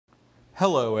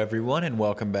Hello, everyone, and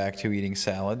welcome back to Eating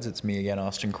Salads. It's me again,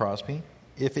 Austin Crosby.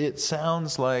 If it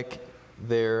sounds like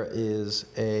there is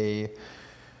a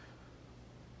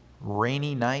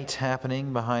rainy night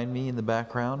happening behind me in the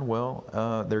background,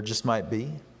 well, there just might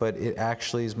be, but it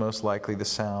actually is most likely the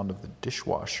sound of the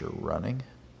dishwasher running.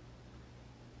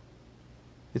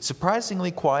 It's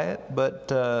surprisingly quiet,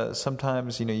 but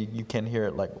sometimes, you can hear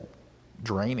it like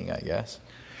draining, I guess.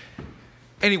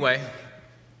 Anyway,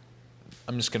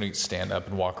 I'm just going to stand up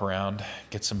and walk around,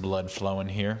 get some blood flowing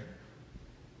here.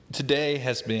 Today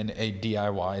has been a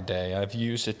DIY day. I've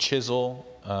used a chisel.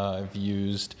 I've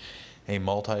used a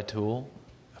multi-tool.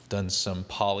 I've done some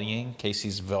polying.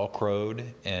 Casey's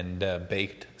Velcroed and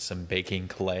baked some baking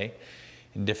clay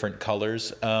in different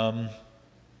colors. There's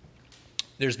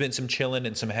been some chilling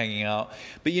and some hanging out.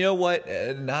 But you know what?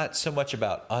 Not so much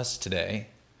about us today.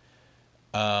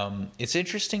 It's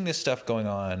interesting, this stuff going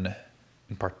on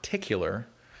in particular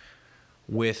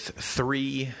with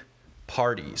three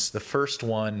parties. The first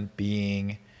one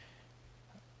being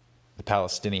the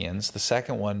Palestinians, the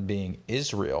second one being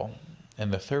Israel,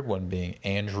 and the third one being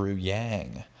Andrew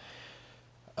Yang.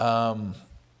 I'm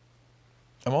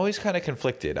always kind of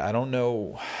conflicted. I don't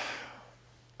know.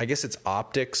 I guess it's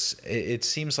optics. It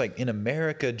seems like in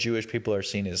America, Jewish people are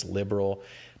seen as liberal,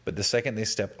 but the second they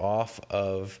step off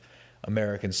of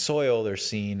American soil, they're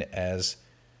seen as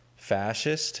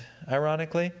fascist,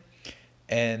 ironically.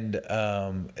 And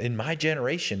in my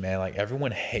generation, man, like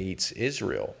everyone hates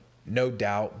Israel, no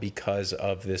doubt because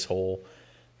of this whole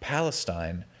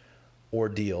Palestine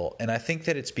ordeal. And I think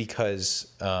that it's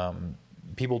because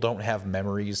people don't have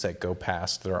memories that go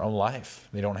past their own life.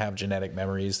 They don't have genetic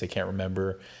memories. They can't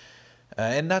remember.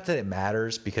 And not that it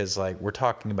matters, because like we're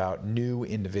talking about new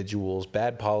individuals.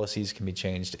 Bad policies can be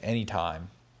changed anytime.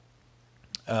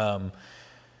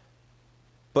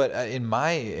 But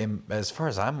as far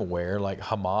as I'm aware, like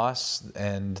Hamas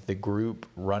and the group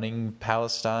running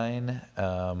Palestine,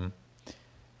 the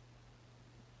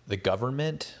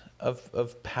government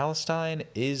of Palestine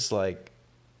is like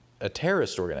a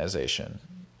terrorist organization.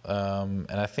 And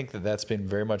I think that that's been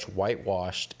very much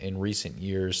whitewashed in recent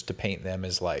years to paint them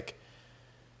as like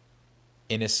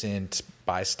innocent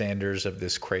bystanders of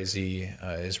this crazy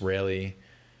Israeli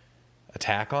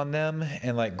attack on them.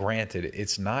 And like, granted,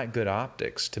 it's not good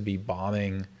optics to be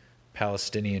bombing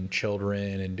Palestinian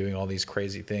children and doing all these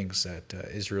crazy things that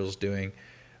Israel's doing,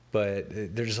 but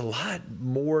there's a lot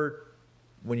more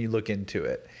when you look into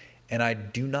it. And I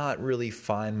do not really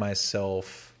find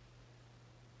myself,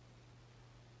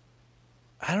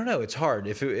 I don't know, it's hard.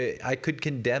 I could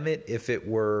condemn it if it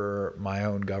were my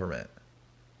own government.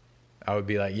 I would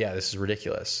be like, yeah, this is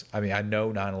ridiculous. I mean, I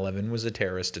know 9/11 was a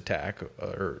terrorist attack,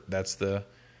 or that's the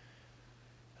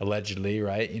allegedly,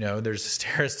 right? You know, there's this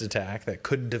terrorist attack that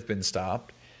couldn't have been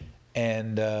stopped.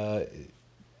 And I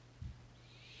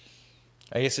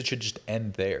guess it should just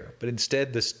end there. But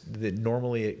instead,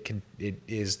 normally it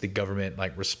is the government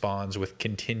like responds with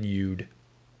continued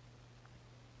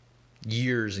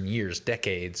years and years,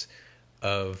 decades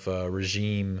of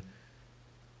regime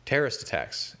terrorist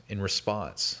attacks in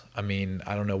response. I mean,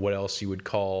 I don't know what else you would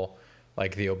call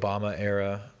like the Obama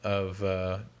era of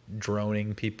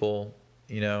droning people.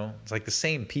 You know, it's like the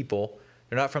same people.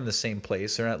 They're not from the same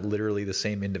place. They're not literally the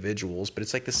same individuals, but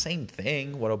it's like the same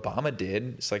thing. What Obama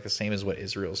did, it's like the same as what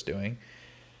Israel's doing.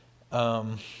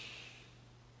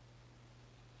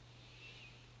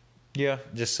 Yeah,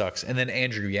 it just sucks. And then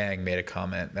Andrew Yang made a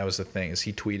comment. That was the thing, is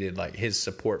he tweeted like his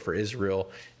support for Israel.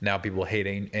 Now people hate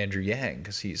Andrew Yang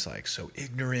because he's like so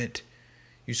ignorant.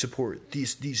 You support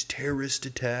these terrorist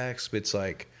attacks, but it's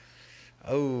like,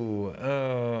 oh,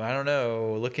 I don't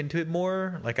know. Look into it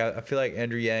more. Like I feel like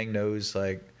Andrew Yang knows,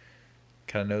 like,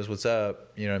 kind of knows what's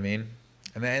up. You know what I mean?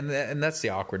 And that's the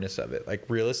awkwardness of it. Like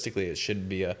realistically, it shouldn't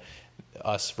be a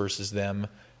us versus them.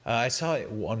 I saw it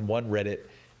on one Reddit.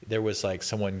 There was like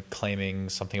someone claiming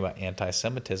something about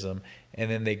anti-Semitism,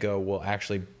 and then they go, well,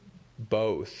 actually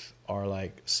both are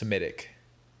like Semitic.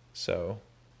 So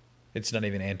it's not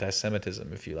even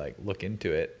anti-Semitism if you like look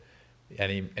into it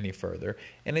any further.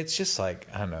 And it's just like,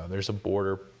 I don't know, there's a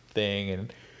border thing,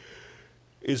 and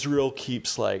Israel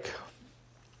keeps like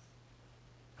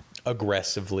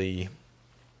aggressively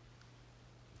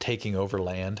taking over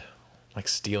land, like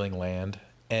stealing land.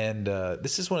 And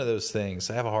this is one of those things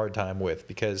I have a hard time with,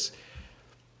 because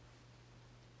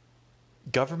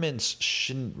governments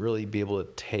shouldn't really be able to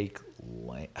take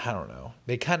land. I don't know.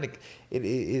 They kind of,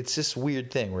 it's this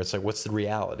weird thing where it's like, what's the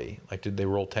reality? Like, did they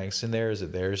roll tanks in there? Is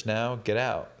it theirs now? Get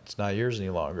out. It's not yours any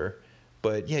longer.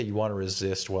 But yeah, you want to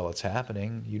resist while it's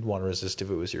happening. You'd want to resist if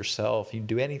it was yourself. You'd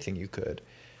do anything you could.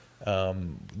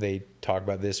 They talk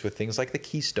about this with things like the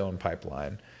Keystone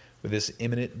Pipeline, with this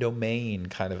eminent domain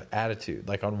kind of attitude.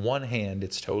 Like on one hand,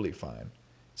 it's totally fine.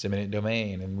 It's eminent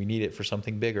domain and we need it for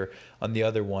something bigger. On the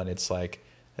other one, it's like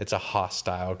it's a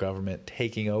hostile government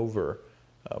taking over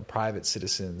private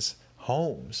citizens'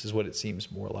 homes is what it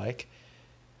seems more like.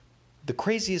 The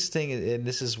craziest thing, and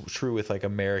this is true with like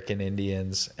American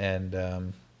Indians and I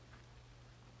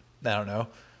don't know,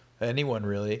 anyone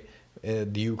really,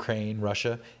 the Ukraine,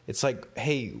 Russia, it's like,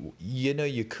 hey, you know,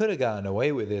 you could have gotten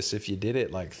away with this if you did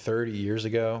it like 30 years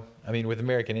ago. I mean, with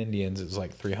American Indians, it was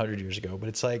like 300 years ago, but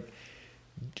it's like,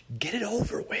 get it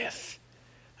over with.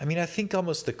 I mean, I think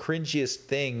almost the cringiest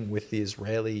thing with the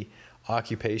Israeli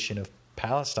occupation of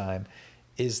Palestine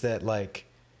is that, like,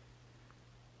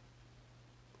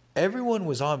 everyone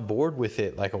was on board with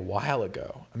it like a while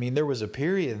ago. I mean, there was a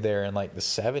period there in like the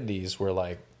 70s where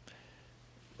like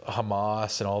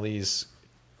Hamas and all these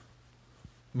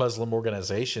Muslim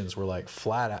organizations were like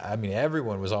flat out. I mean,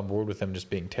 everyone was on board with them just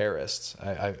being terrorists.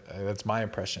 I that's my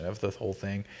impression of the whole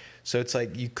thing. So it's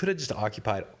like you could have just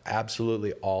occupied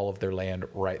absolutely all of their land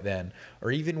right then,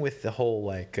 or even with the whole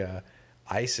like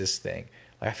ISIS thing.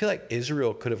 Like I feel like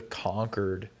Israel could have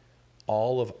conquered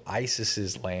all of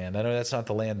ISIS's land. I know that's not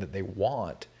the land that they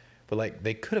want, but like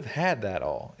they could have had that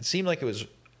all. It seemed like it was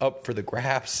up for the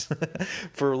grabs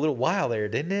for a little while there,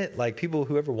 didn't it? Like people,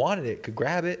 whoever wanted it could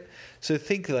grab it. So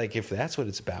think like if that's what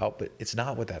it's about, but it's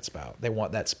not what that's about. They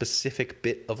want that specific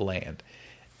bit of land,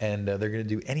 and they're going to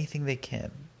do anything they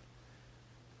can.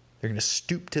 They're going to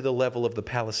stoop to the level of the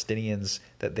Palestinians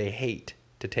that they hate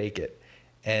to take it.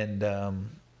 And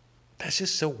that's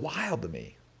just so wild to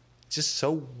me. It's just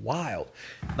so wild.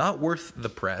 Not worth the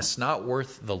press, not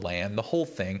worth the land, the whole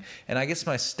thing. And I guess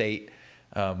my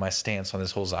stance on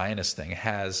this whole Zionist thing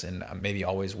has, and maybe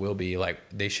always will be, like,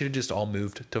 they should have just all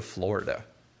moved to Florida.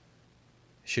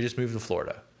 Should just move to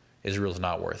Florida. Israel's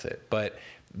not worth it. But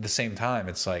at the same time,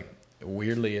 it's like,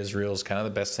 weirdly, Israel's kind of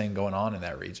the best thing going on in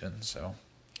that region. So,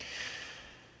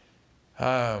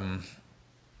 and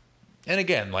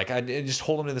again, like, I just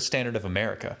hold them to the standard of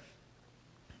America.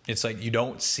 It's like you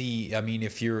don't see. I mean,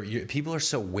 if people are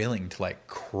so willing to like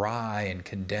cry and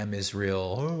condemn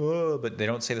Israel, but they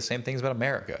don't say the same things about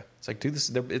America. It's like,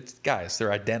 dude, guys,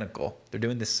 they're identical. They're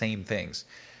doing the same things.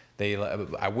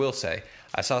 I will say,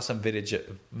 I saw some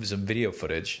video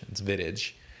footage. It's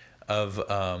vintage of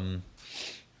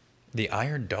the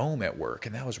Iron Dome at work,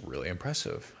 and that was really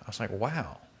impressive. I was like,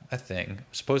 wow, that thing.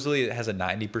 Supposedly, it has a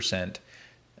 90%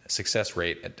 success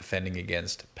rate at defending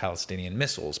against Palestinian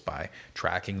missiles by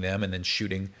tracking them and then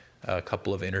shooting a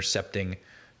couple of intercepting,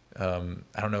 I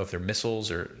don't know if they're missiles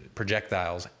or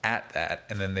projectiles at that,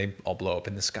 and then they all blow up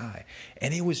in the sky.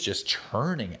 And it was just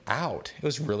churning out. It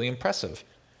was really impressive.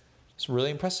 It's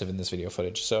really impressive in this video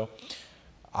footage. So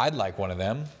I'd like one of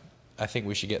them. I think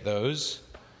we should get those.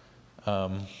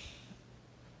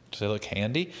 So they look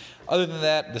handy. Other than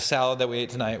that, the salad that we ate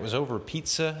tonight was over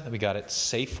pizza that we got at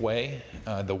Safeway,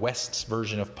 the West's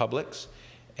version of Publix.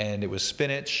 And it was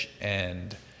spinach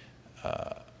and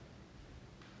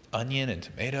onion and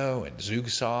tomato and Zug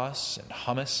sauce and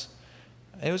hummus.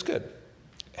 And it was good.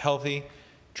 Healthy.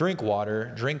 Drink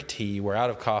water. Drink tea. We're out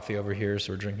of coffee over here,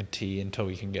 so we're drinking tea until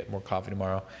we can get more coffee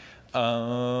tomorrow.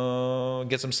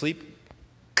 Get some sleep.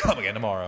 Come again tomorrow.